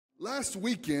Last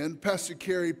weekend, Pastor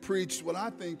Carrie preached what I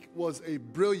think was a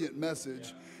brilliant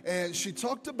message, and she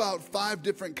talked about 5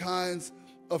 different kinds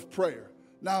of prayer.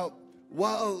 Now,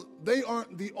 while they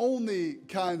aren't the only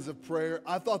kinds of prayer,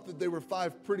 I thought that they were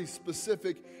 5 pretty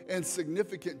specific and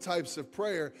significant types of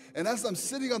prayer. And as I'm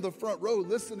sitting on the front row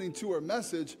listening to her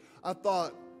message, I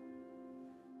thought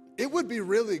it would be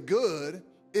really good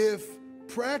if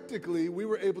practically we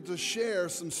were able to share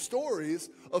some stories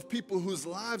of people whose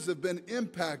lives have been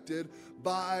impacted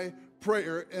by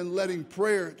prayer and letting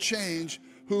prayer change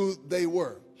who they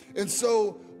were. And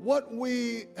so what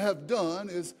we have done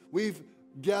is we've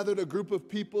gathered a group of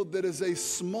people that is a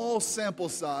small sample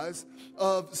size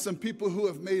of some people who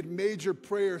have made major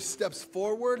prayer steps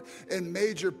forward and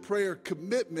major prayer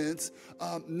commitments,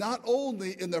 not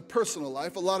only in their personal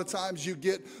life. A lot of times you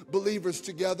get believers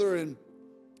together and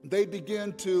they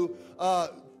begin to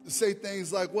say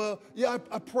things like, well, yeah,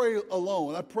 I pray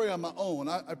alone. I pray on my own.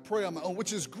 I pray on my own,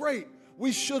 which is great.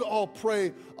 We should all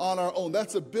pray on our own.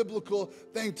 That's a biblical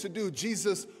thing to do.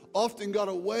 Jesus often got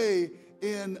away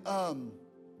in an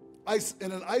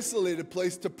isolated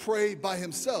place to pray by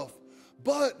himself.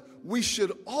 But we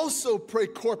should also pray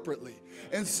corporately.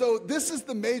 And so this is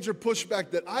the major pushback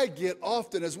that I get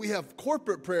often as we have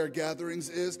corporate prayer gatherings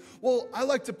is, well, I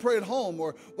like to pray at home,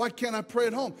 or why can't I pray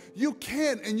at home? You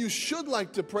can and you should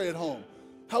like to pray at home.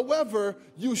 However,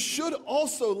 you should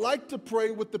also like to pray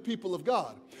with the people of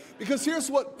God. Because here's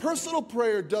what personal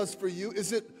prayer does for you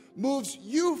is it moves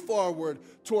you forward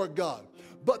toward God.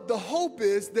 But the hope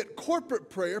is that corporate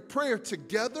prayer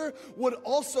together, would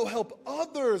also help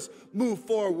others move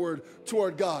forward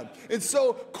toward God. And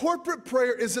so corporate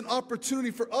prayer is an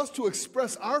opportunity for us to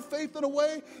express our faith in a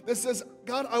way that says,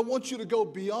 God, I want you to go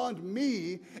beyond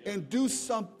me and do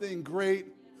something great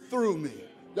through me.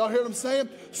 Y'all hear what I'm saying?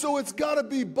 So it's got to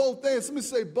be both and. Let me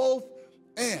say both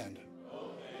and.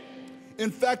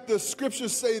 In fact, the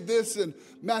scriptures say this in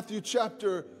Matthew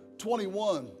chapter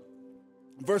 21.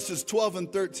 Verses 12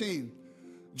 and 13.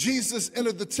 Jesus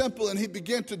entered the temple and he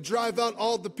began to drive out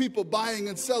all the people buying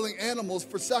and selling animals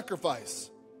for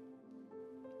sacrifice.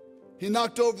 He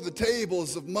knocked over the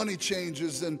tables of money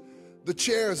changers and the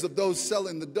chairs of those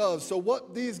selling the doves. So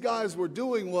what these guys were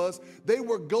doing was they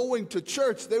were going to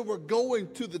church. They were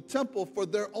going to the temple for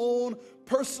their own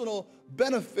personal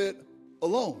benefit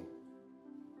alone.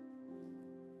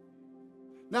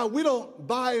 Now, we don't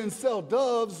buy and sell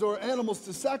doves or animals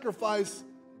to sacrifice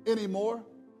anymore.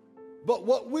 But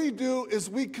what we do is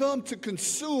we come to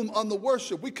consume on the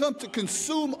worship. We come to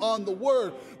consume on the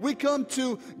word. We come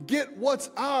to get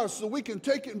what's ours so we can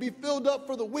take it and be filled up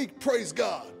for the week. Praise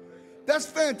God. That's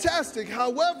fantastic.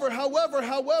 However,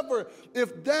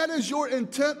 if that is your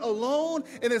intent alone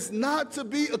and it's not to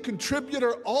be a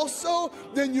contributor also,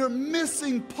 then you're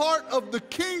missing part of the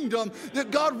kingdom that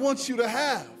God wants you to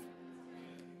have.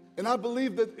 And I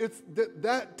believe that it's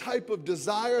that type of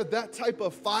desire, that type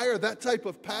of fire, that type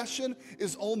of passion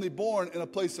is only born in a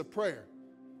place of prayer.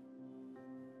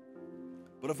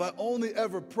 But if I only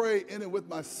ever pray in and with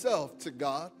myself to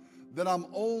God, then I'm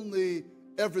only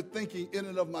ever thinking in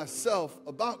and of myself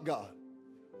about God.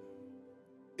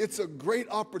 It's a great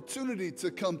opportunity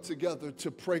to come together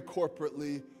to pray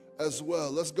corporately as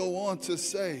well. Let's go on to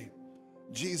say,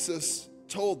 Jesus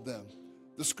told them,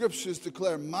 the scriptures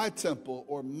declare my temple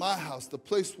or my house, the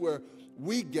place where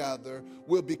we gather,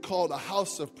 will be called a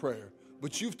house of prayer,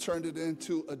 but you've turned it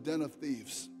into a den of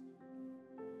thieves.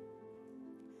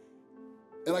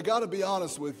 And I got to be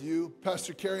honest with you,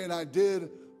 Pastor Carrie and I did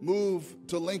move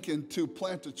to Lincoln to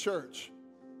plant a church,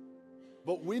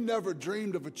 but we never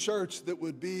dreamed of a church that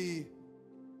would be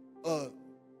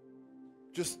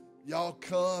just y'all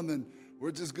come and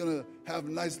we're just going to have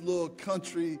a nice little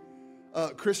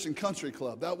Christian country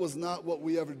club. That was not what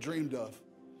we ever dreamed of.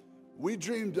 We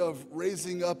dreamed of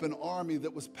raising up an army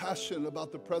that was passionate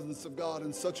about the presence of God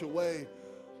in such a way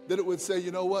that it would say,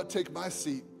 you know what, take my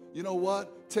seat. You know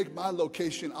what, take my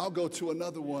location. I'll go to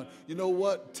another one. You know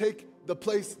what, take the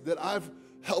place that I've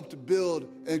helped build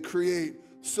and create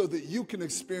so that you can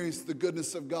experience the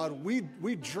goodness of God.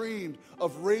 We dreamed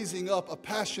of raising up a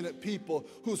passionate people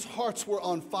whose hearts were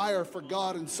on fire for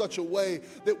God in such a way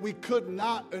that we could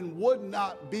not and would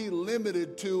not be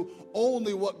limited to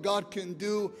only what God can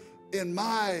do in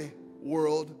my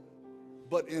world,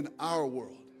 but in our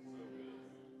world.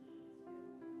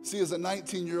 See, as a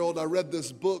 19-year-old, I read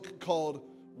this book called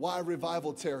Why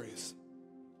Revival Tarries.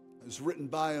 It was written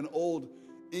by an old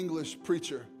English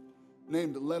preacher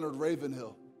named Leonard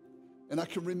Ravenhill. And I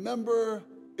can remember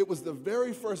it was the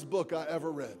very first book I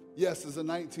ever read. Yes, as a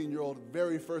 19-year-old,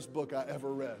 very first book I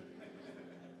ever read.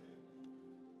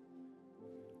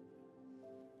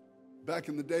 Back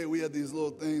in the day, we had these little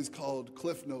things called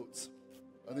Cliff Notes.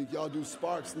 I think y'all do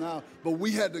Sparks now, but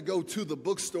we had to go to the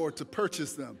bookstore to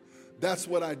purchase them. That's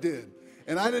what I did.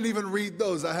 And I didn't even read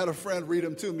those. I had a friend read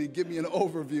them to me, give me an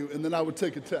overview, and then I would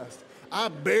take a test. I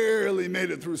barely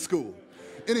made it through school.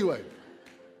 Anyway,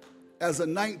 as a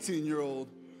 19-year-old,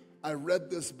 I read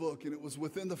this book, and it was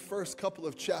within the first couple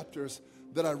of chapters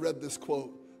that I read this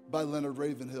quote by Leonard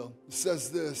Ravenhill. It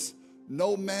says this: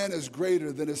 "No man is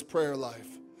greater than his prayer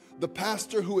life. The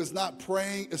pastor who is not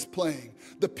praying is playing.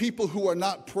 The people who are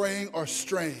not praying are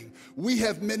straying. We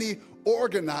have many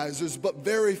organizers, but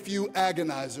very few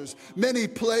agonizers. Many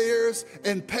players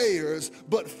and payers,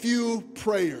 but few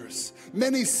prayers.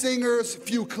 Many singers,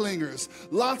 few clingers.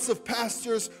 Lots of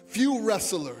pastors, few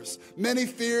wrestlers. Many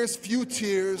fears, few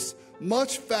tears.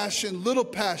 Much fashion, little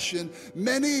passion.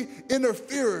 Many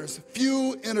interferers,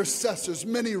 few intercessors.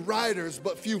 Many riders,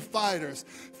 but few fighters.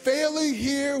 Failing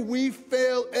here, we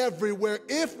fail everywhere.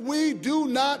 If we do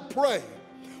not pray,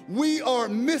 we are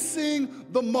missing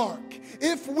the mark.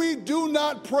 If we do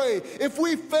not pray, if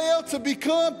we fail to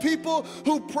become people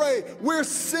who pray, we're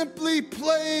simply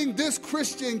playing this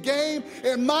Christian game.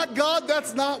 And my God,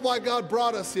 that's not why God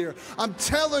brought us here. I'm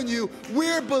telling you,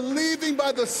 we're believing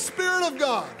by the Spirit of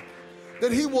God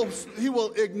that He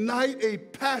will ignite a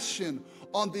passion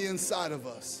on the inside of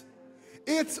us.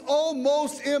 It's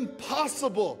almost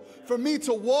impossible for me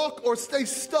to walk or stay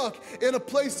stuck in a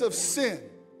place of sin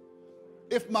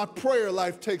if my prayer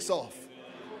life takes off.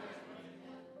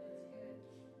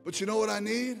 But you know what I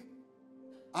need?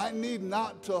 I need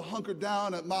not to hunker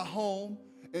down at my home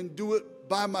and do it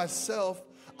by myself.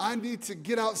 I need to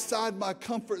get outside my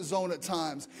comfort zone at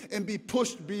times and be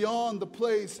pushed beyond the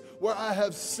place where I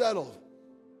have settled.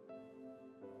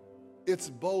 It's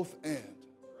both and.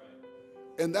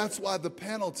 And that's why the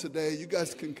panel today, you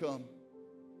guys can come.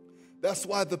 That's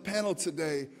why the panel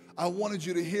today, I wanted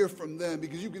you to hear from them,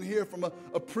 because you can hear from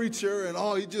a preacher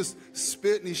and he just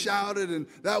spit and he shouted and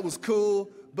that was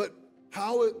cool. But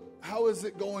how is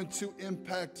it going to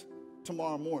impact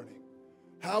tomorrow morning?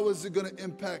 How is it going to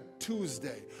impact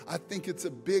Tuesday? I think it's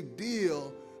a big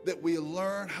deal that we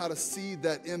learn how to see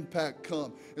that impact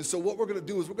come. And so what we're going to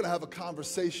do is we're going to have a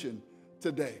conversation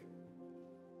today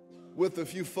with a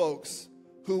few folks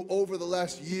who over the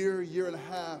last year and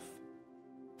a half,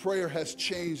 prayer has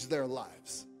changed their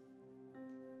lives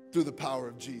through the power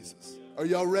of Jesus. Are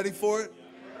y'all ready for it?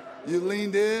 You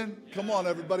leaned in? Come on,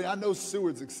 everybody. I know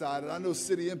Seward's excited. I know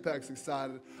City Impact's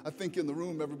excited. I think in the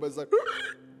room, everybody's like,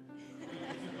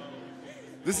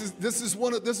 This is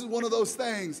one of those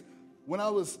things. When I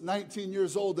was 19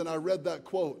 years old and I read that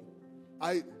quote,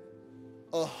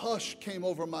 a hush came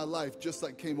over my life just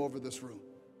like came over this room.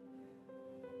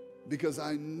 Because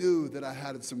I knew that I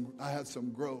had some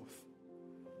growth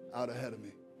out ahead of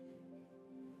me.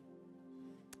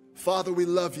 Father, we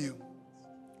love you.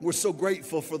 We're so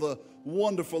grateful for the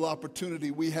wonderful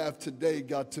opportunity we have today,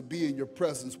 God, to be in your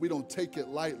presence. We don't take it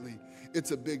lightly.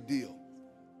 It's a big deal.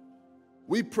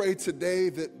 We pray today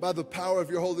that by the power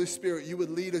of your Holy Spirit, you would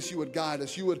lead us, you would guide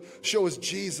us, you would show us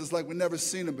Jesus like we've never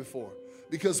seen him before.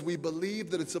 Because we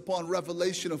believe that it's upon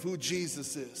revelation of who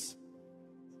Jesus is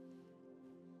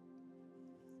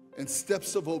and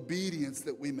steps of obedience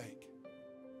that we make,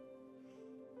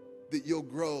 that you'll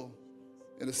grow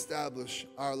and establish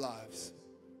our lives.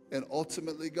 And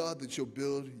ultimately, God, that you'll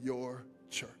build your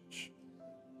church.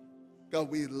 God,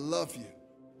 we love you.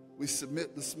 We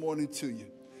submit this morning to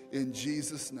you. In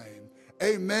Jesus' name,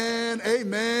 amen,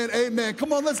 amen, amen.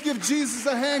 Come on, let's give Jesus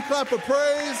a hand clap of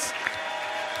praise.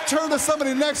 Turn to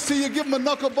somebody next to you, give them a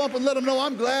knuckle bump and let them know,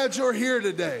 I'm glad you're here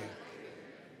today.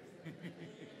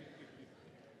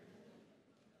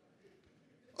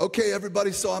 Okay,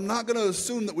 everybody, so I'm not going to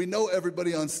assume that we know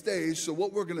everybody on stage. So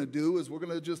what we're going to do is we're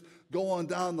going to just go on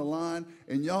down the line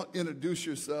and y'all introduce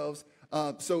yourselves.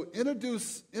 So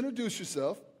introduce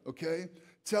yourself, okay?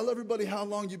 Tell everybody how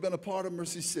long you've been a part of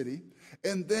Mercy City.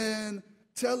 And then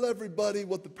tell everybody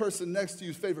what the person next to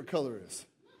you's favorite color is.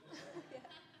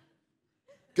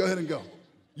 Go ahead and go.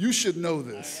 You should know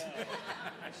this.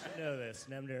 I should know this.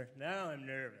 Now I'm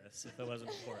nervous if I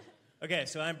wasn't before. Okay,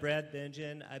 so I'm Brad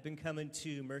Benjen. I've been coming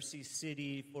to Mercy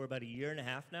City for about 1.5 years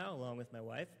now, along with my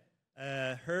wife.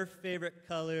 Her favorite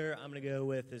color I'm going to go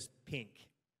with is pink.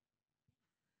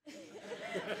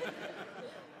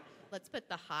 Let's put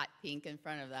the hot pink in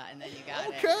front of that, and then you got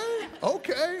it.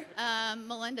 Okay.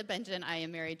 Melinda Benjen. I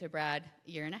am married to Brad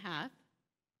 1.5 years.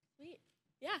 Sweet.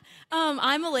 Yeah.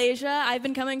 I'm Malaysia. I've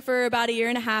been coming for about 1.5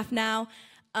 years now.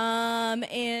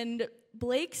 And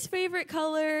Blake's favorite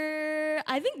color,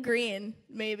 I think green,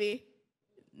 maybe.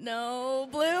 No,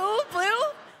 blue?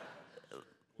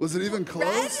 Was it even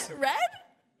close? Red?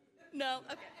 No.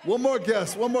 Okay. One more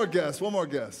guess.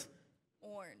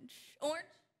 Orange.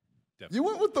 You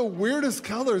went with the weirdest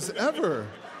colors ever.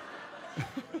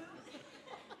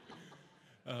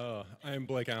 I am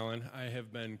Blake Allen. I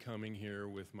have been coming here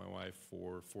with my wife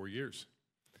for 4 years.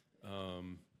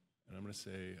 And I'm going to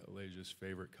say Elijah's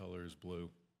favorite color is blue.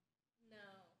 No.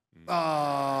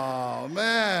 Oh,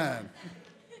 man.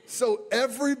 So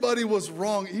everybody was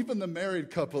wrong, even the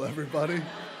married couple, everybody.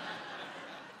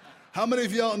 How many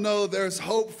of y'all know there's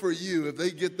hope for you? If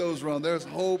they get those wrong, there's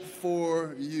hope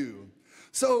for you.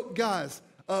 So, guys,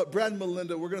 Brad and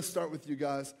Melinda, we're going to start with you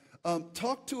guys.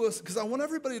 Talk to us, because I want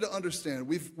everybody to understand,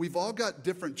 we've all got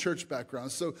different church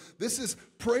backgrounds. So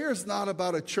prayer is not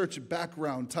about a church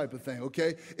background type of thing,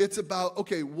 okay? It's about,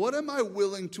 okay, what am I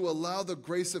willing to allow the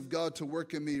grace of God to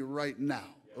work in me right now,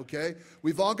 okay?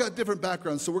 We've all got different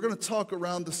backgrounds, so we're going to talk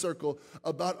around the circle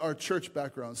about our church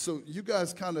backgrounds. So you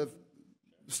guys kind of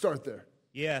start there.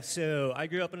 Yeah, so I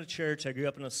grew up in a church. I grew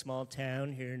up in a small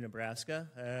town here in Nebraska.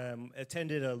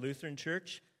 Attended a Lutheran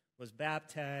church. Was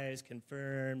baptized,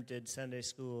 confirmed, did Sunday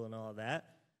school and all that.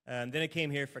 Then I came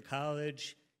here for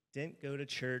college. Didn't go to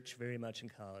church very much in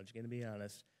college, going to be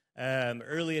honest.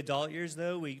 Early adult years,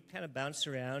 though, we kind of bounced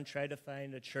around, tried to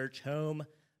find a church home.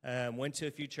 Went to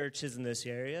a few churches in this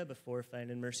area before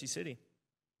finding Mercy City.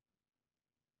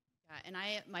 Yeah, and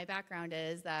my background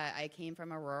is that I came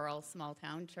from a rural,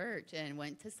 small-town church and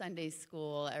went to Sunday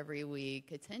school every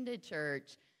week, attended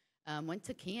church, went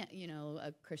to camp,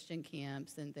 Christian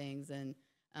camps and things, and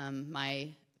my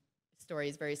story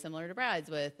is very similar to Brad's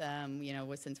with,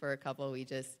 since we're a couple, we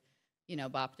just,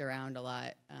 bopped around a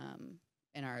lot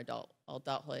in our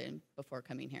adulthood and before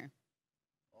coming here.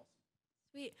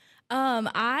 Sweet.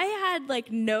 I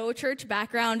had no church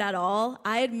background at all.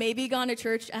 I had maybe gone to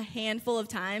church a handful of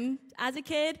times as a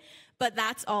kid, but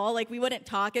that's all. We wouldn't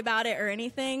talk about it or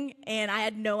anything, and I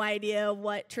had no idea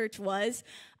what church was.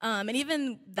 And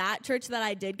even that church that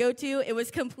I did go to, it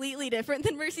was completely different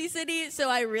than Mercy City, so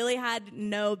I really had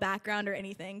no background or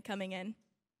anything coming in.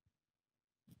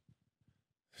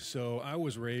 So I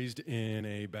was raised in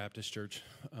a Baptist church,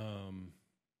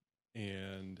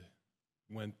 and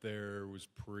went there, was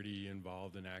pretty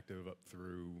involved and active up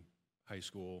through high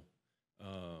school.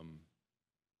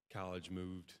 College,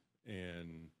 moved,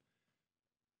 and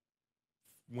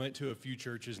went to a few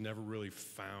churches, never really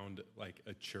found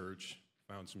a church.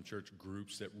 Found some church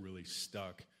groups that really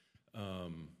stuck.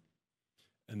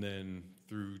 And then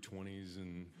through 20s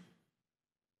and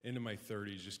into my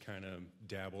 30s, just kind of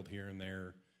dabbled here and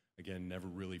there. Again, never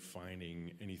really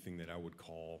finding anything that I would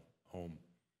call home.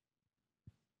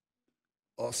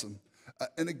 Awesome.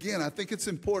 And again, I think it's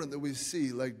important that we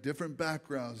see different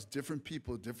backgrounds, different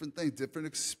people, different things, different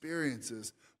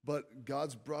experiences. But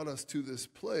God's brought us to this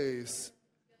place,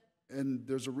 and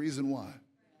there's a reason why.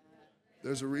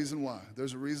 There's a reason why.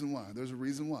 There's a reason why. There's a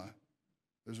reason why.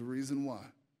 There's a reason why.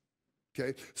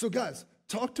 Okay? So guys,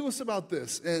 talk to us about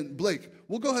this. And Blake,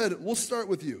 we'll go ahead. We'll start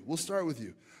with you.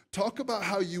 Talk about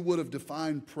how you would have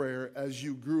defined prayer as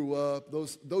you grew up,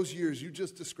 those years you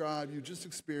just described, you just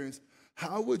experienced.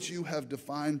 How would you have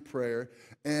defined prayer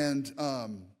and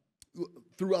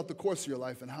throughout the course of your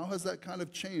life, and how has that kind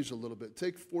of changed a little bit?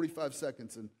 Take 45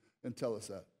 seconds and tell us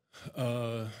that.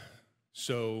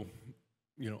 So,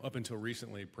 up until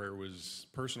recently,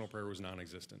 personal prayer was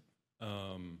non-existent.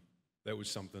 That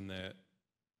was something that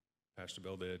Pastor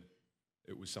Bill did.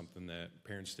 It was something that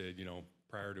parents did,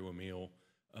 prior to a meal.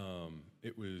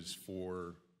 It was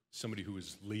for somebody who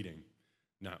was leading,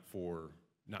 not for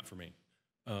me.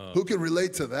 Who can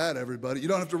relate to that, everybody? You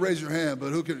don't have to raise your hand,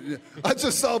 but who can? I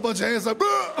just saw a bunch of hands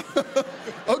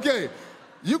okay,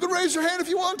 you can raise your hand if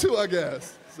you want to, I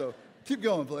guess. So keep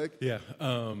going, Blake. Yeah,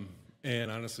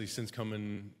 and honestly, since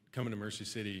coming to Mercy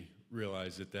City,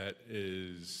 realized that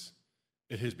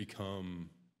it has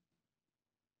become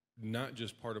not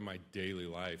just part of my daily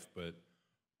life, but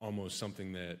almost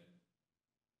something that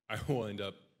I will end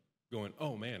up going,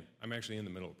 oh man, I'm actually in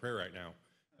the middle of prayer right now.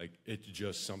 It's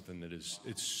just something that it's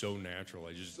so natural.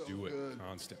 I just do it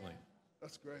constantly.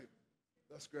 That's great.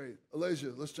 That's great.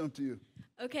 Elijah, let's jump to you.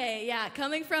 Okay, yeah,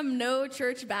 coming from no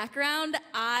church background,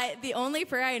 the only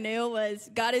prayer I knew was,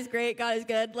 God is great, God is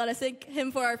good, let us thank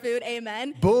him for our food,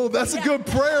 amen. Boom, that's a good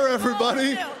prayer,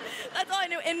 everybody. That's all I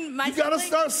knew. And my you got to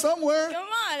start somewhere. Come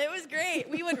on, it was great.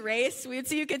 We would race. We would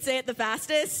see who could say it the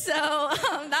fastest, so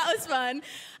that was fun.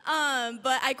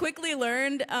 But I quickly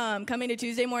learned coming to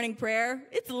Tuesday morning prayer,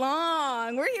 it's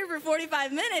long. We're here for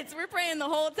 45 minutes. We're praying the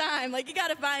whole time. Like, you got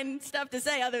to find stuff to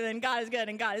say other than God is good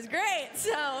and God is great.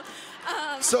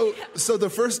 So the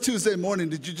first Tuesday morning,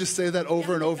 did you just say that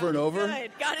over and over and over?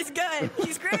 Good. God is good.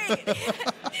 He's great.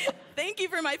 Thank you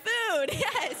for my food.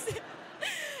 Yes.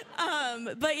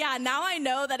 But yeah, now I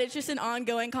know that it's just an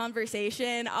ongoing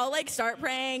conversation. I'll like start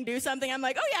praying, do something. I'm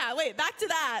like, oh yeah, wait, back to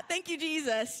that. Thank you,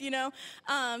 Jesus, you know?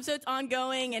 So it's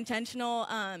ongoing, intentional,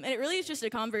 and it really is just a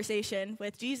conversation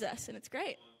with Jesus, and it's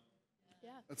great.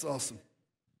 Yeah. That's awesome.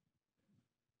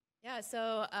 Yeah,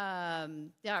 so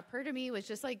prayer to me was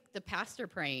just like the pastor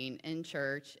praying in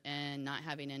church and not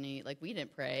having any, like we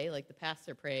didn't pray, like the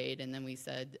pastor prayed, and then we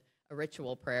said a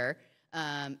ritual prayer.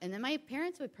 And then my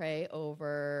parents would pray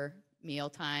over meal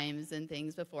times and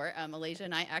things before. Malaysia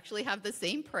and I actually have the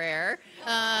same prayer.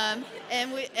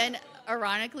 And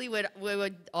ironically we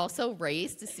would also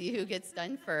race to see who gets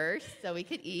done first so we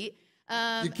could eat.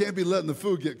 You can't be letting the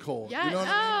food get cold. Yeah, you know what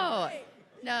I mean?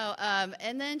 No.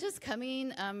 And then just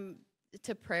coming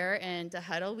to prayer and to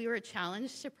huddle, we were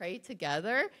challenged to pray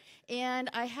together. And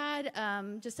I had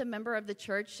just a member of the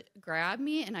church grab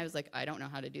me, and I was like, I don't know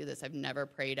how to do this. I've never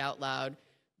prayed out loud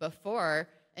before.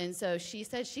 And so she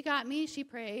said she got me. She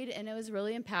prayed, and it was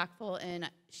really impactful. And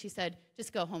she said,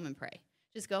 just go home and pray.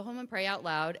 Just go home and pray out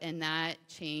loud, and that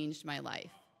changed my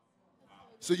life.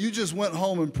 So you just went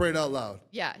home and prayed out loud?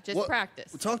 Yeah, just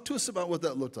practice. Talk to us about what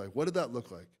that looked like. What did that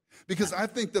look like? Because I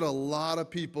think that a lot of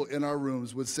people in our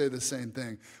rooms would say the same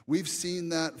thing. We've seen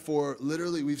that for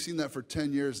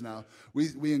 10 years now.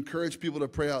 We encourage people to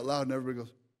pray out loud, and everybody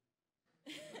goes,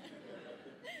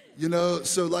 you know,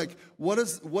 so like, what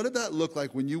did that look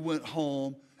like when you went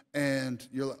home and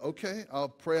you're like, okay, I'll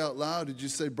pray out loud? Did you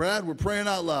say, Brad, we're praying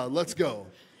out loud, let's go?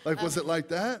 Like, was it like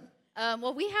that?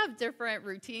 Well, we have different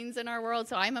routines in our world.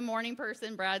 So I'm a morning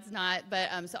person, Brad's not. But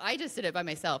so I just did it by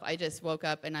myself. I just woke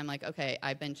up and I'm like, okay,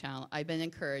 I've been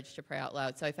encouraged to pray out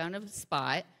loud. So I found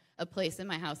a place in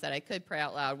my house that I could pray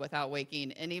out loud without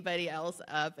waking anybody else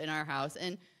up in our house.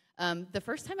 And the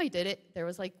first time I did it, there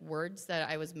was like words that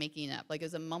I was making up. Like it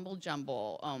was a mumble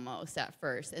jumble almost at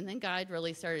first. And then God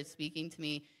really started speaking to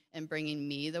me and bringing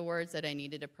me the words that I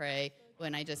needed to pray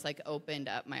when I just like opened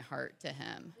up my heart to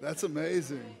him. That's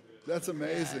amazing. That's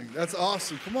amazing. Yeah. That's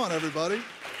awesome. Come on, everybody.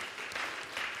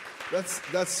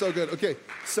 That's so good. Okay,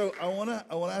 so I wanna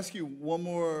ask you one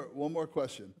more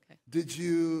question. Okay. Did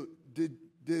you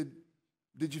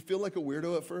feel like a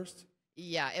weirdo at first?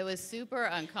 Yeah, it was super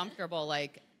uncomfortable.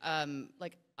 Like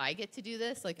I get to do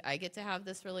this. Like I get to have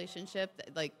this relationship.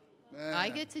 Like I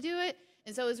get to do it.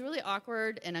 And so it was really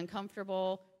awkward and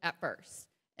uncomfortable at first.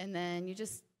 And then you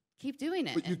just keep doing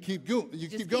it. But you keep going. You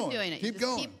keep going. Doing it. Keep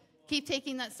going. Keep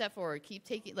taking that step forward. Keep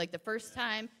taking, like the first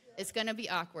time, it's going to be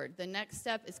awkward. The next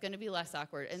step is going to be less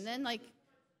awkward. And then like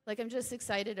I'm just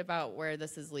excited about where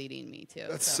this is leading me to.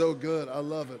 That's so good. I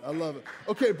love it.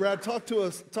 Okay, Brad, talk to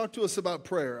us about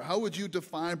prayer. How would you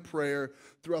define prayer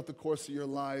throughout the course of your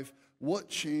life? What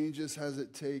changes has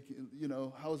it taken? You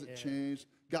know, how has it changed?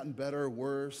 Gotten better,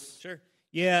 worse? Sure.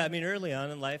 Yeah, I mean, early on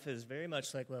in life, it was very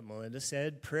much like what Melinda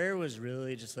said. Prayer was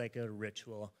really just like a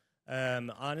ritual.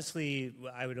 Honestly,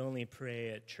 I would only pray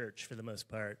at church for the most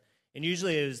part. And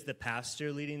usually it was the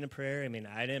pastor leading the prayer. I mean,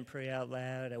 I didn't pray out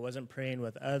loud. I wasn't praying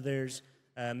with others.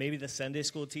 Maybe the Sunday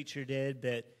school teacher did,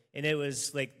 and it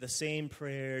was like the same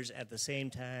prayers at the same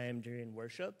time during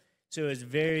worship. So it was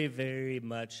very, very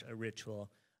much a ritual.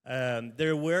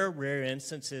 There were rare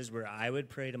instances where I would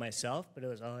pray to myself, but it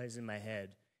was always in my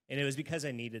head. And it was because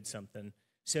I needed something.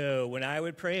 So when I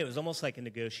would pray, it was almost like a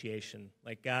negotiation.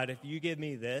 Like, God, if you give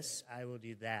me this, I will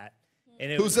do that.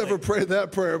 And who's ever prayed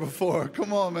that prayer before?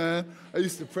 Come on, man. I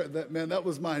used to pray that, man. That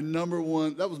was my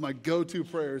that was my go-to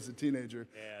prayer as a teenager.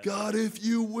 Yeah. God, if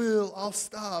you will, I'll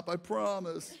stop. I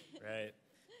promise. Right.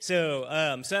 So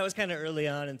that was kind of early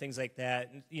on and things like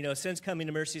that. You know, since coming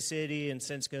to Mercy City and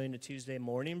since going to Tuesday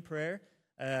morning prayer,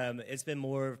 it's been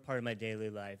more part of my daily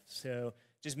life. So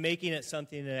just making it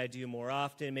something that I do more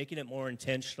often, making it more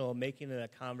intentional, making it a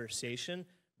conversation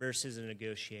versus a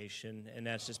negotiation, and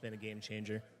that's just been a game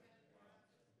changer.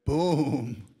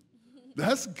 Boom.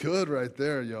 That's good right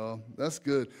there, y'all. That's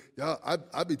good. Y'all,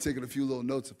 I'd be taking a few little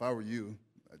notes if I were you.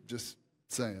 Just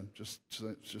saying. Just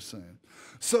saying.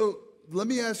 So let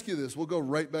me ask you this. We'll go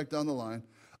right back down the line.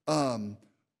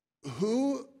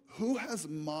 Who has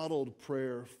modeled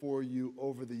prayer for you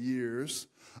over the years?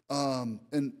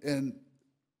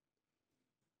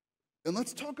 And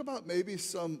let's talk about maybe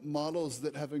some models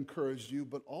that have encouraged you,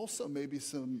 but also maybe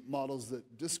some models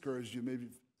that discouraged you.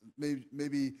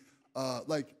 Maybe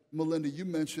like Melinda, you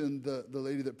mentioned the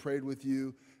lady that prayed with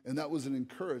you, and that was an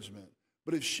encouragement.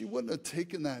 But if she wouldn't have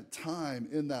taken that time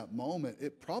in that moment,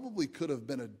 it probably could have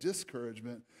been a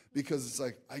discouragement, because it's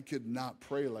like, I could not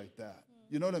pray like that.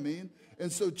 You know what I mean?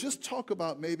 And so just talk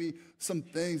about maybe some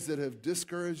things that have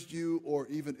discouraged you or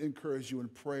even encouraged you in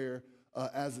prayer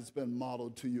as it's been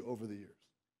modeled to you over the years.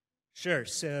 Sure.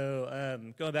 So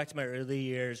going back to my early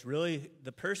years, really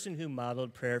the person who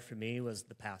modeled prayer for me was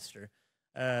the pastor.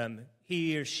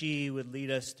 He or she would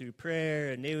lead us through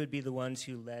prayer, and they would be the ones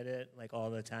who led it like all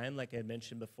the time, like I had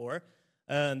mentioned before.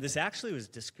 This actually was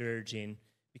discouraging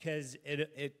because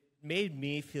it made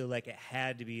me feel like it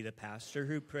had to be the pastor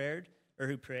who prayed,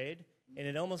 and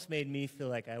it almost made me feel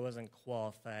like I wasn't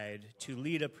qualified to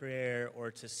lead a prayer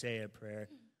or to say a prayer.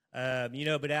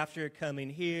 But after coming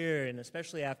here, and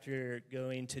especially after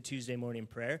going to Tuesday morning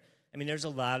prayer, I mean, there's a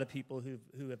lot of people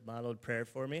who have modeled prayer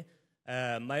for me.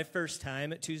 My first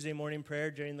time at Tuesday morning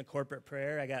prayer, during the corporate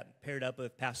prayer, I got paired up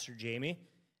with Pastor Jamie,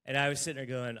 and I was sitting there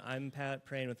going, I'm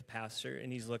praying with the pastor,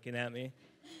 and he's looking at me.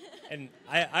 And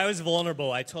I was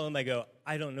vulnerable. I told him,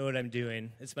 I don't know what I'm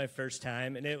doing. It's my first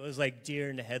time. And it was like deer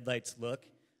in the headlights look.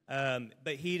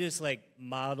 But he just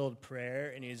modeled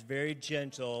prayer, and he was very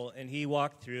gentle, and he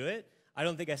walked through it. I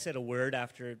don't think I said a word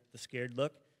after the scared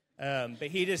look. But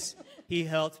he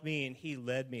helped me, and he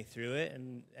led me through it.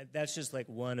 And that's just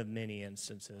one of many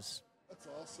instances. That's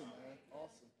awesome, man.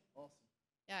 Awesome.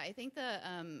 Yeah, I think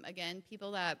again,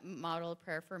 people that model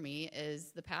prayer for me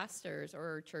is the pastors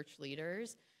or church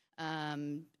leaders.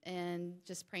 And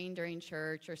just praying during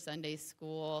church or Sunday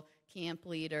school, camp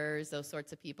leaders, those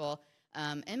sorts of people.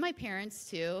 And my parents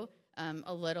too,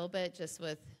 a little bit just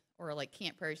or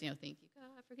camp prayers, thank you,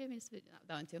 God, forgive me,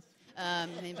 that one too.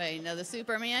 Anybody know the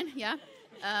Superman? Yeah.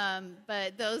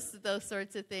 But those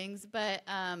sorts of things. But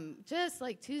just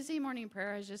Tuesday morning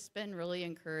prayer has just been really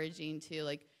encouraging too.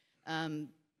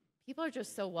 People are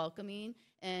just so welcoming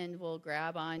and will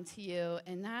grab onto you,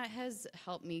 and that has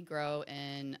helped me grow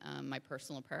in my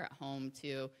personal prayer at home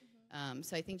too.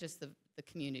 So I think just the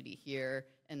community here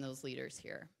and those leaders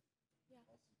here. Yeah,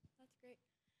 that's great.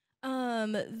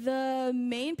 The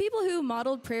main people who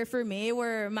modeled prayer for me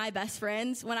were my best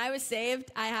friends. When I was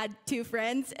saved, I had 2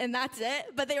 friends, and that's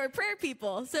it. But they were prayer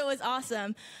people, so it was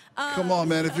awesome. Come on,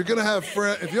 man. If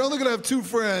you're only gonna have 2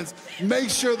 friends,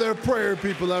 make sure they're prayer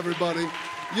people, everybody.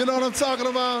 You know what I'm talking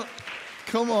about?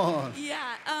 Come on. Yeah.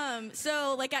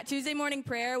 So at Tuesday morning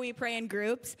prayer, we pray in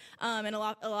groups. And a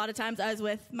lot of times I was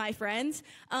with my friends.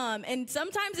 And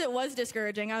sometimes it was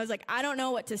discouraging. I was like, I don't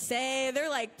know what to say. They're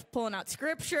pulling out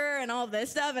scripture and all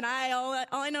this stuff. And all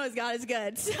I know is God is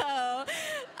good. So,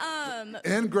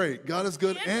 and great. God is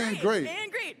good and great.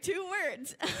 And great. 2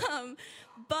 words.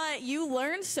 But you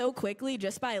learn so quickly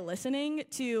just by listening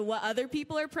to what other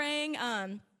people are praying.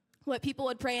 What people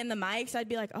would pray in the mics, I'd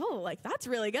be like, oh, that's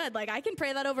really good. I can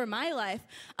pray that over my life.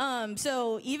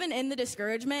 So even in the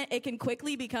discouragement, it can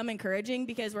quickly become encouraging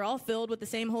because we're all filled with the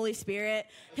same Holy Spirit.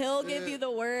 He'll give you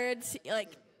the words.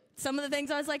 Some of the things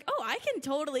I was like, oh, I can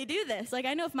totally do this.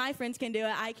 I know if my friends can do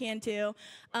it, I can too.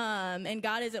 And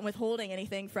God isn't withholding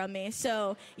anything from me.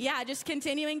 So yeah, just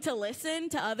continuing to listen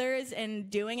to others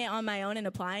and doing it on my own and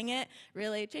applying it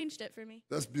really changed it for me.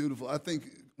 That's beautiful. I think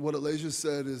what Elijah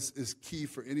said is key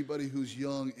for anybody who's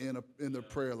young in their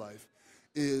prayer life.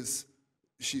 Is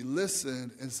she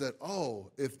listened and said, "Oh,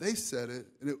 if they said it,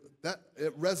 and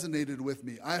it resonated with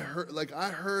me. I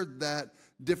heard that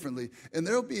differently." And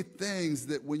there'll be things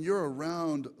that when you're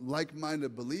around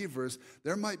like-minded believers,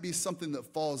 there might be something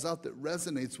that falls out that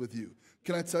resonates with you.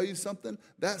 Can I tell you something?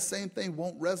 That same thing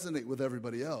won't resonate with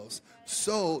everybody else.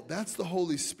 So that's the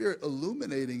Holy Spirit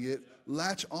illuminating it.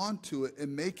 Latch onto it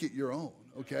and make it your own.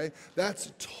 Okay?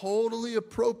 That's totally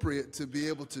appropriate to be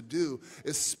able to do,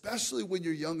 especially when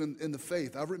you're young in the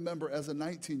faith. I remember as a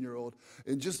 19-year-old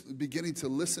and just beginning to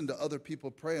listen to other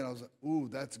people pray, and I was like, ooh,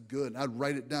 that's good. And I'd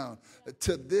write it down.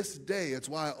 To this day, it's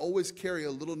why I always carry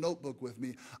a little notebook with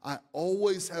me. I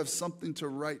always have something to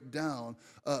write down,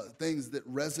 things that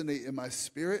resonate in my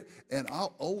spirit, and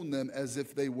I'll own them as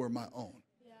if they were my own.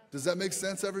 Yeah. Does that make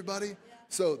sense, everybody? Yeah.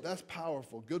 So that's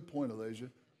powerful. Good point,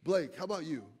 Elijah. Blake, how about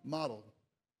you? Model.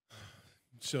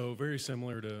 So very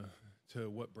similar to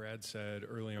what Brad said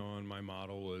early on, my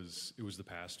model was the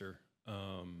pastor.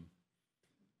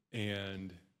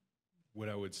 And what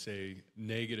I would say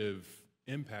negative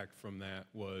impact from that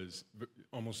was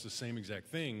almost the same exact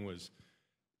thing was,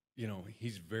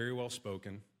 he's very well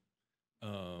spoken.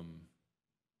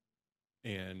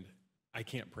 And I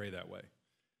can't pray that way.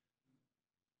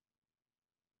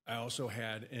 I also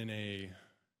had in a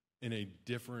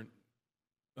different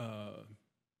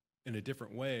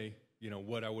way,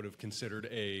 what I would have considered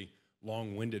a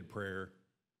long-winded prayer.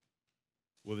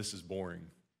 well, this is boring.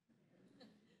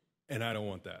 And I don't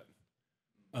want that.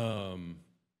 And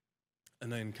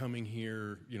then coming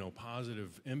here,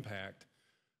 positive impact,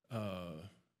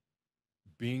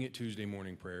 being at Tuesday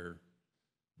morning prayer,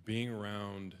 being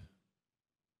around,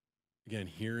 again,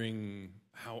 hearing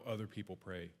how other people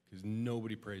pray, because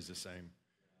nobody prays the same,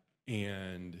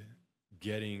 and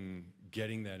getting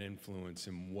that influence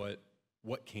in what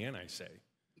can I say,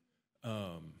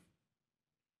 and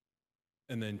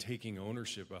then taking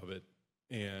ownership of it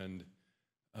and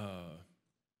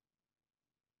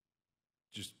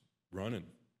just running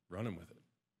with it.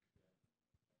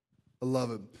 I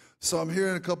love it. So I'm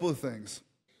hearing a couple of things.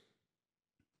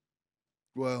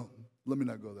 Well, let me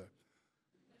not go there.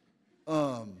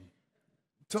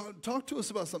 Talk to us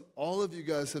about something all of you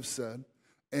guys have said,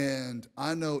 and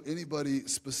I know anybody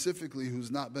specifically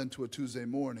who's not been to a Tuesday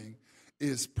morning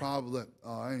is probably,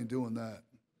 oh, I ain't doing that.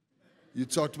 You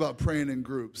talked about praying in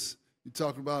groups. You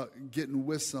talked about getting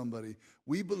with somebody.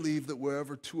 We believe that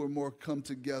wherever two or more come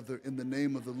together in the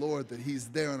name of the Lord, that he's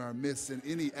there in our midst. And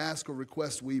any ask or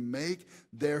request we make,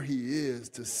 there he is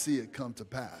to see it come to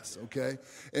pass, okay?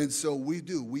 And so we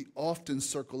do. We often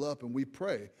circle up and we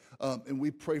pray. And we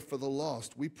pray for the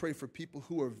lost. We pray for people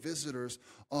who are visitors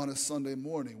on a Sunday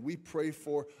morning. We pray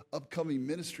for upcoming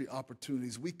ministry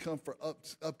opportunities. We come for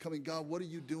upcoming, God, what are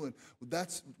you doing?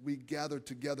 We gather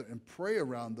together and pray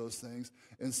around those things.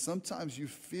 And sometimes you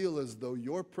feel as though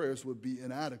your prayers would be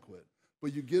inadequate.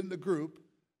 But you get in the group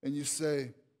and you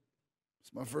say,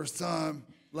 it's my first time.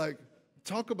 Like,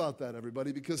 talk about that,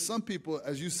 everybody, because some people,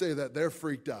 as you say that, they're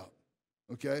freaked out.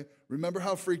 Okay? Remember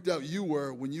how freaked out you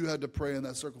were when you had to pray in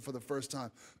that circle for the first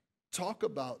time. Talk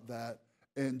about that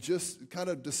and just kind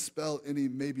of dispel any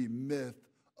maybe myth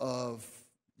of,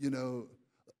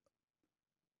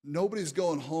 nobody's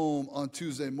going home on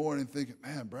Tuesday morning thinking,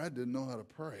 man, Brad didn't know how to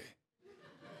pray.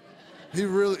 He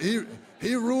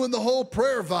ruined the whole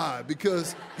prayer vibe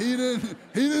because he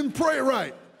didn't pray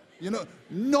right.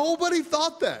 Nobody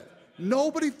thought that.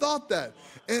 Nobody thought that.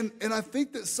 And I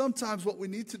think that sometimes what we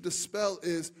need to dispel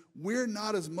is we're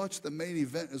not as much the main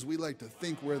event as we like to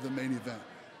think we're the main event.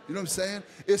 You know what I'm saying?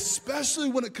 Especially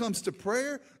when it comes to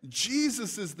prayer,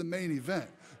 Jesus is the main event.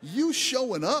 You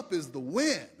showing up is the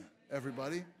win,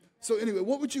 everybody. So anyway,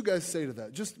 what would you guys say to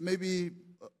that? Just maybe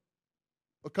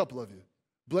a couple of you.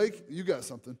 Blake, you got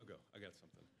something. I'll go. I got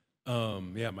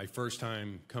something. My first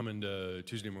time coming to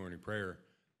Tuesday morning prayer,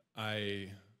 I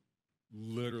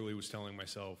literally was telling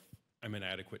myself I'm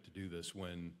inadequate to do this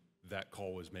when that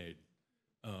call was made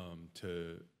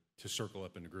to circle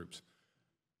up into groups.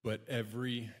 But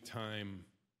every time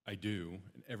I do,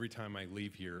 and every time I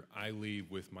leave here, I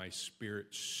leave with my spirit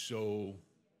so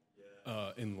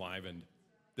enlivened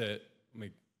that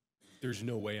there's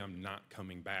no way I'm not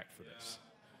coming back for this.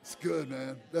 It's good,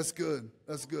 man. That's good.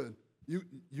 That's good.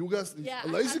 You guys, yeah,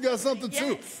 Alicia got something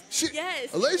too.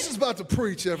 Yes. Alicia's about to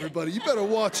preach, everybody. You better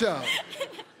watch out.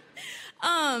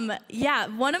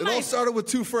 It all started with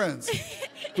two friends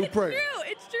who prayed.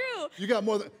 It's true. You got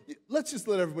more than, let's just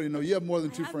let everybody know you have more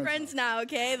than two I have friends. friends now,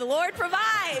 okay? The Lord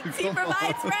provides. He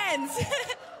provides friends.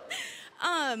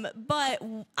 But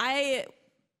I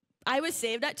was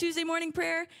saved at Tuesday morning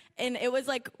prayer, and it was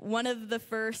like one of the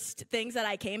first things that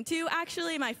I came to,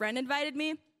 actually. My friend invited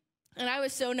me. And I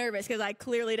was so nervous because I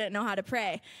clearly didn't know how to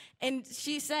pray. And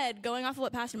she said, going off of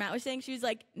what Pastor Matt was saying, she was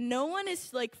like, no one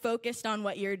is like focused on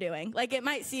what you're doing. Like it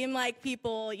might seem like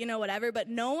people, whatever, but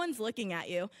no one's looking at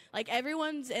you. Like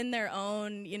everyone's in their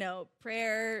own,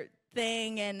 prayer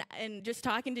thing and just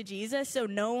talking to Jesus. So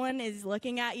no one is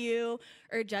looking at you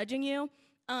or judging you.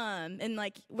 And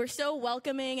like we're so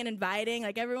welcoming and inviting,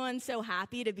 like everyone's so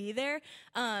happy to be there.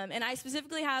 And I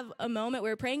specifically have a moment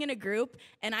where we're praying in a group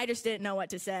and I just didn't know what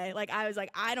to say. Like I was like,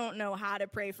 I don't know how to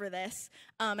pray for this.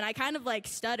 And I kind of like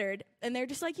stuttered and they're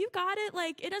just like, you got it.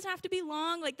 Like it doesn't have to be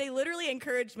long. Like they literally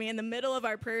encouraged me in the middle of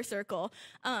our prayer circle.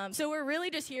 So we're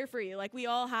really just here for you. Like we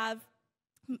all have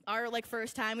our like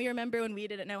first time. We remember when we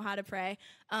didn't know how to pray.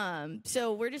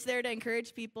 So we're just there to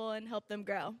encourage people and help them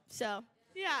grow. So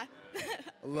yeah.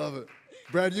 I love it.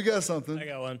 Brad, you got something. I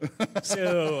got one.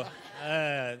 So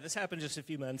this happened just a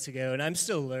few months ago, and I'm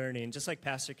still learning. Just like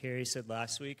Pastor Carey said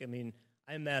last week, I mean,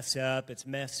 I mess up. It's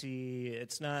messy.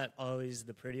 It's not always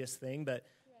the prettiest thing, but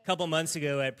a couple months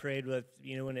ago, I prayed with,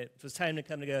 when it was time to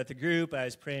come together with the group, I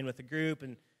was praying with the group,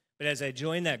 but as I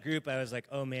joined that group, I was like,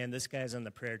 oh, man, this guy's on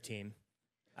the prayer team.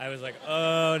 I was like,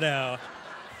 oh, no.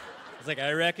 I was like,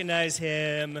 I recognize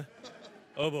him.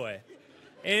 Oh, boy.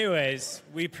 Anyways,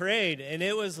 we prayed, and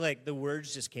it was like the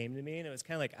words just came to me, and it was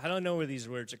kind of like, I don't know where these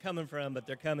words are coming from, but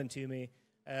they're coming to me.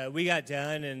 We got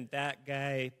done, and that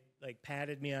guy like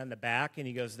patted me on the back, and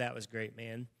he goes, "That was great,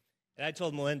 man." And I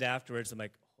told Melinda afterwards, I'm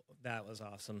like, oh, "That was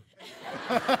awesome."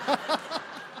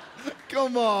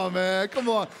 Come on, man. Come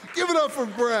on. Give it up for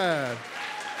Brad.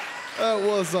 That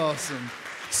was awesome.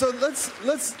 So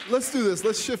let's do this.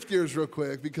 Let's shift gears real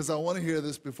quick because I want to hear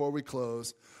this before we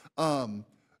close. A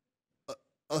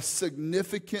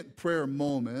significant prayer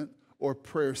moment or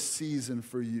prayer season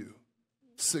for you.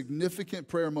 Significant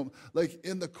prayer moment. Like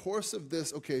in the course of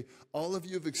this, okay, all of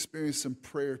you have experienced some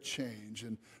prayer change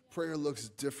and prayer looks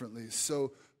differently.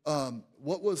 So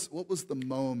what was the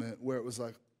moment where it was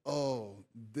like, oh,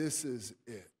 this is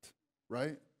it,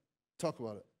 right? Talk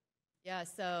about it. Yeah,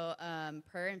 so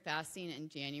prayer and fasting in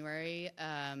January.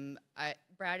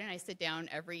 Brad and I sit down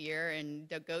every year and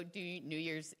go do New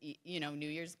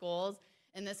Year's goals.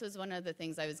 And this was one of the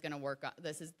things I was going to work on.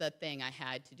 This is the thing I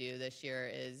had to do this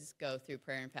year is go through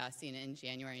prayer and fasting in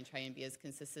January and try and be as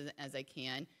consistent as I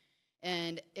can.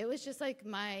 And it was just like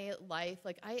my life,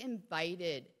 like I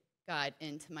invited God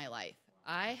into my life.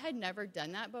 I had never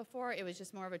done that before. It was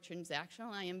just more of a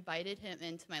transactional. I invited him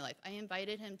into my life. I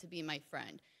invited him to be my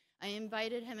friend. I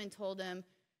invited him and told him,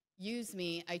 use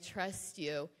me, I trust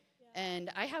you. Yeah. And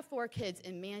I have 4 kids,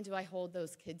 and man, do I hold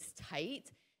those kids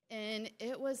tight. And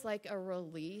it was like a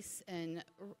release and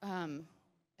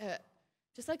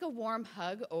just like a warm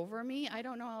hug over me. I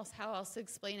don't know how else to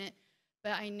explain it,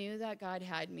 but I knew that God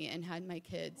had me and had my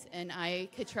kids, and I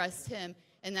could trust him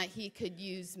and that he could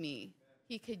use me.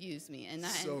 He could use me, and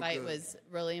that invite was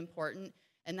really important.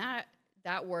 And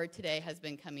that word today has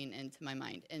been coming into my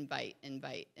mind. Invite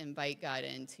God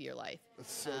into your life.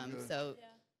 That's so good. So,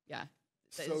 yeah,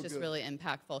 so it's just really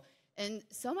impactful. And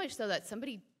so much so that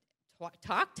somebody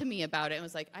talked to me about it and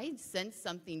was like, I sensed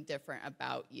something different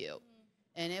about you.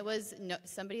 And it was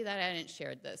somebody that I hadn't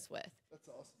shared this with. That's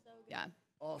awesome. Yeah.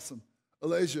 Awesome.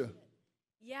 Alasia.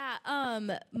 Yeah,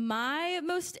 my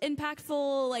most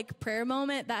impactful like prayer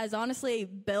moment that has honestly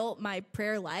built my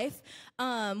prayer life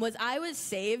was I was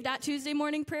saved at Tuesday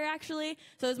morning prayer actually.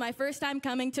 So it was my first time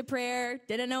coming to prayer,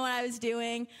 didn't know what I was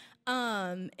doing.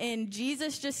 And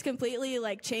Jesus just completely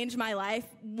like changed my life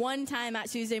one time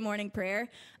at Tuesday morning prayer.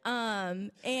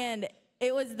 And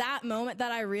it was that moment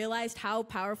that I realized how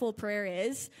powerful prayer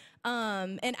is.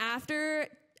 And after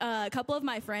a couple of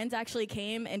my friends actually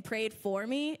came and prayed for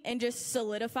me and just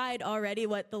solidified already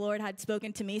what the Lord had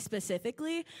spoken to me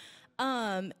specifically.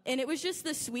 And it was just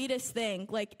the sweetest thing.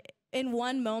 Like in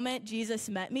one moment, Jesus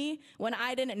met me when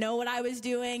I didn't know what I was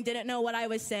doing, didn't know what I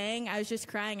was saying. I was just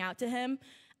crying out to him.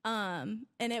 And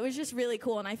it was just really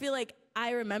cool. And I feel like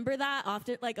I remember that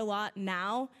often, like a lot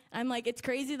now. I'm like, it's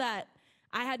crazy that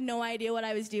I had no idea what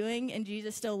I was doing, and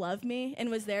Jesus still loved me and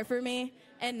was there for me.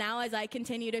 And now as I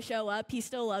continue to show up, he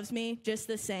still loves me just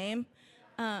the same.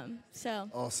 So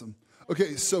Awesome.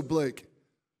 Okay, so Blake,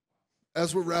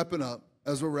 as we're wrapping up,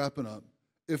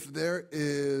 if there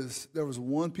was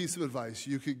one piece of advice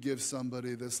you could give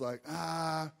somebody that's like,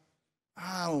 I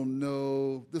don't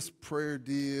know, this prayer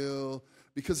deal,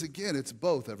 because again, it's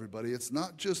both, everybody. It's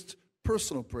not just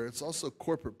personal prayer, it's also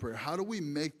corporate prayer. How do we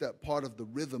make that part of the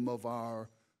rhythm of our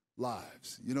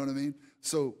lives? You know what I mean?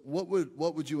 So what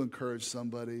would you encourage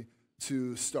somebody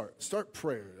to start? Start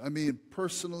prayer. I mean,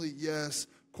 personally, yes.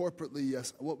 Corporately,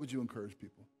 yes. What would you encourage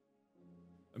people?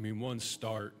 I mean, one,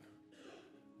 start.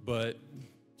 But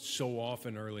so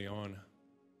often early on,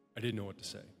 I didn't know what to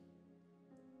say.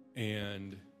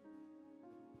 And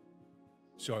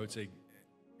so I would say,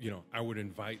 I would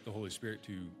invite the Holy Spirit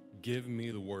to give me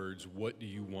the words, what do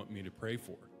you want me to pray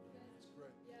for? That's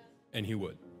great. And he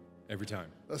would, every time.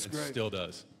 That's great. Still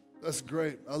does. That's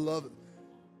great. I love it.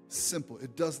 Simple.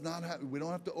 It does not have, we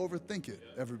don't have to overthink it,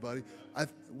 everybody.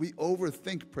 We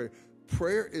overthink prayer.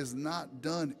 Prayer is not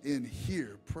done in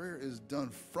here. Prayer is done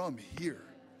from here.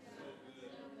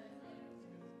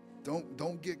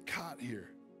 Don't get caught here.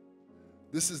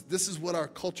 This is what our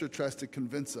culture tries to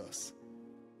convince us.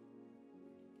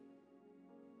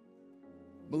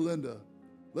 Melinda,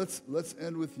 let's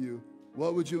end with you.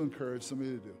 What would you encourage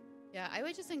somebody to do? Yeah, I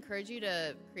would just encourage you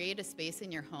to create a space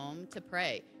in your home to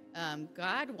pray.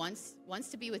 God wants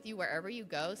to be with you wherever you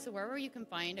go. So wherever you can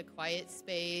find a quiet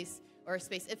space or a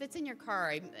space, if it's in your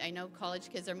car, I know college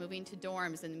kids are moving to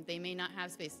dorms and they may not have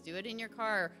space. Do it in your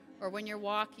car or when you're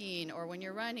walking or when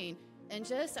you're running. And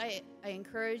just, I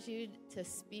encourage you to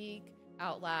speak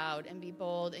out loud and be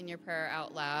bold in your prayer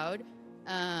out loud.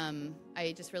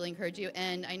 I just really encourage you.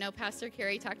 And I know Pastor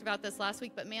Carey talked about this last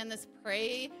week, but man, this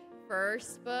Pray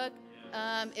First book,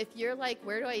 if you're like,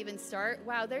 where do I even start?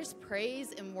 Wow, there's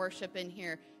praise and worship in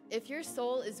here. If your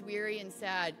soul is weary and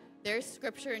sad, There's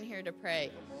scripture in here to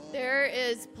pray. There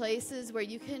is places where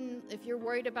you can, if you're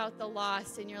worried about the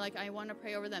lost and you're like, I want to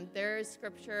pray over them, there is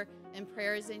scripture and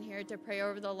prayers in here to pray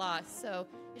over the lost. So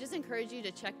I just encourage you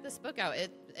to check this book out.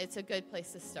 It's a good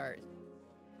place to start.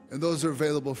 And those are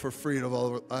available for free at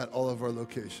all of our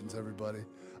locations, everybody.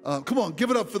 Come on,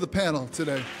 give it up for the panel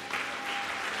today.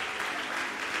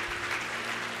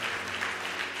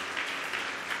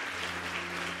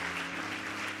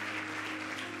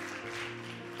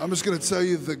 I'm just going to tell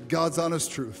you the God's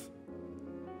honest truth.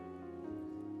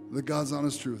 The God's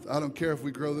honest truth. I don't care if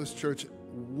we grow this church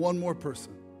one more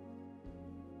person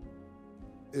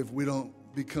if we don't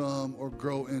become or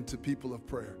grow into people of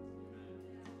prayer.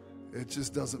 It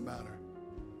just doesn't matter.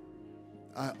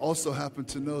 I also happen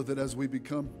to know that as we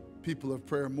become people of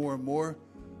prayer more and more,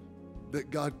 that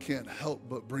God can't help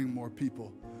but bring more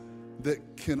people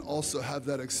that can also have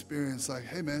that experience like,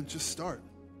 hey man, just start.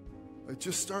 Like,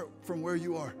 just start from where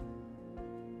you are.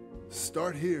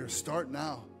 Start here. Start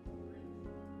now.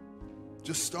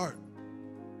 Just start.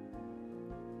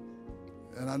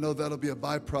 And I know that'll be a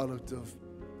byproduct of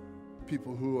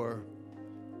people who are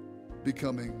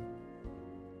becoming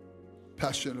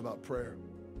passionate about prayer.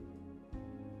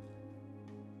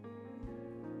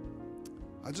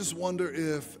 I just wonder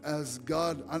if, as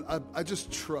God, I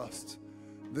just trust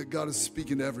that God is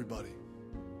speaking to everybody.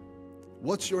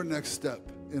 What's your next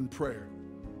step in prayer?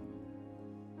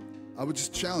 I would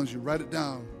just challenge you, write it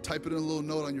down, type it in a little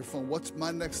note on your phone. What's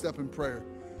my next step in prayer?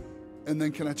 And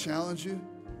then can I challenge you?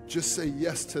 Just say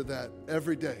yes to that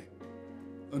every day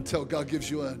until God gives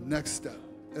you a next step.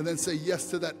 And then say yes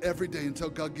to that every day until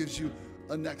God gives you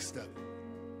a next step.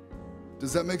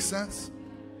 Does that make sense?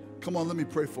 Come on, let me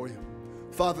pray for you.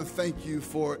 Father, thank you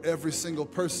for every single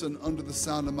person under the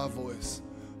sound of my voice.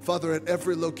 Father, at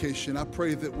every location, I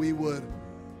pray that we would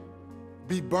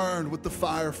be burned with the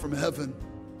fire from heaven,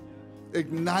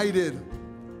 ignited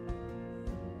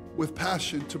with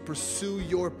passion to pursue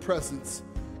your presence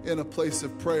in a place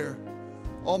of prayer.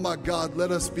 Oh my God,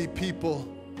 let us be people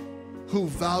who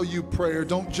value prayer.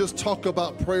 Don't just talk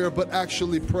about prayer, but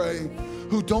actually pray.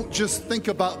 Who don't just think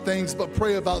about things, but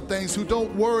pray about things. Who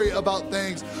don't worry about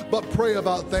things, but pray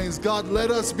about things. God,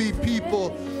 let us be people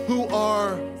who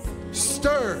are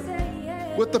stirred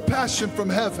with the passion from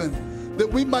heaven, that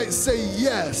we might say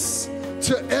yes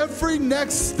to every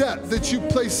next step that you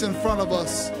place in front of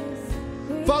us.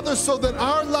 Father, so that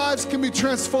our lives can be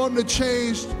transformed and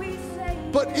changed,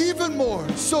 but even more,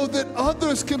 so that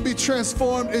others can be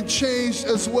transformed and changed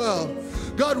as well.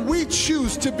 God, we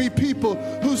choose to be people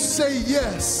who say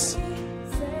yes.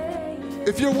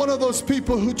 If you're one of those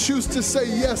people who choose to say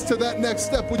yes to that next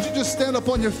step, would you just stand up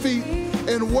on your feet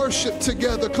and worship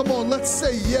together? Come on, let's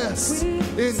say yes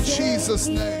in Jesus'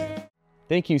 name.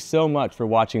 Thank you so much for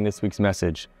watching this week's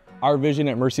message. Our vision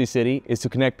at Mercy City is to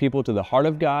connect people to the heart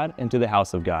of God and to the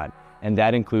house of God, and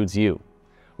that includes you.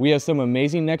 We have some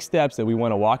amazing next steps that we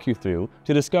want to walk you through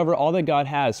to discover all that God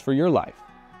has for your life.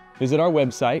 Visit our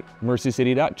website,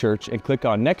 Mercycity.church, and click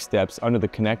on Next Steps under the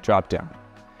Connect dropdown.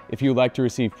 If you would like to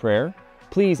receive prayer,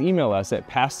 please email us at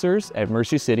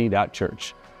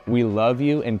pastors@mercycity.church. We love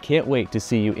you and can't wait to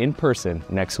see you in person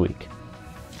next week.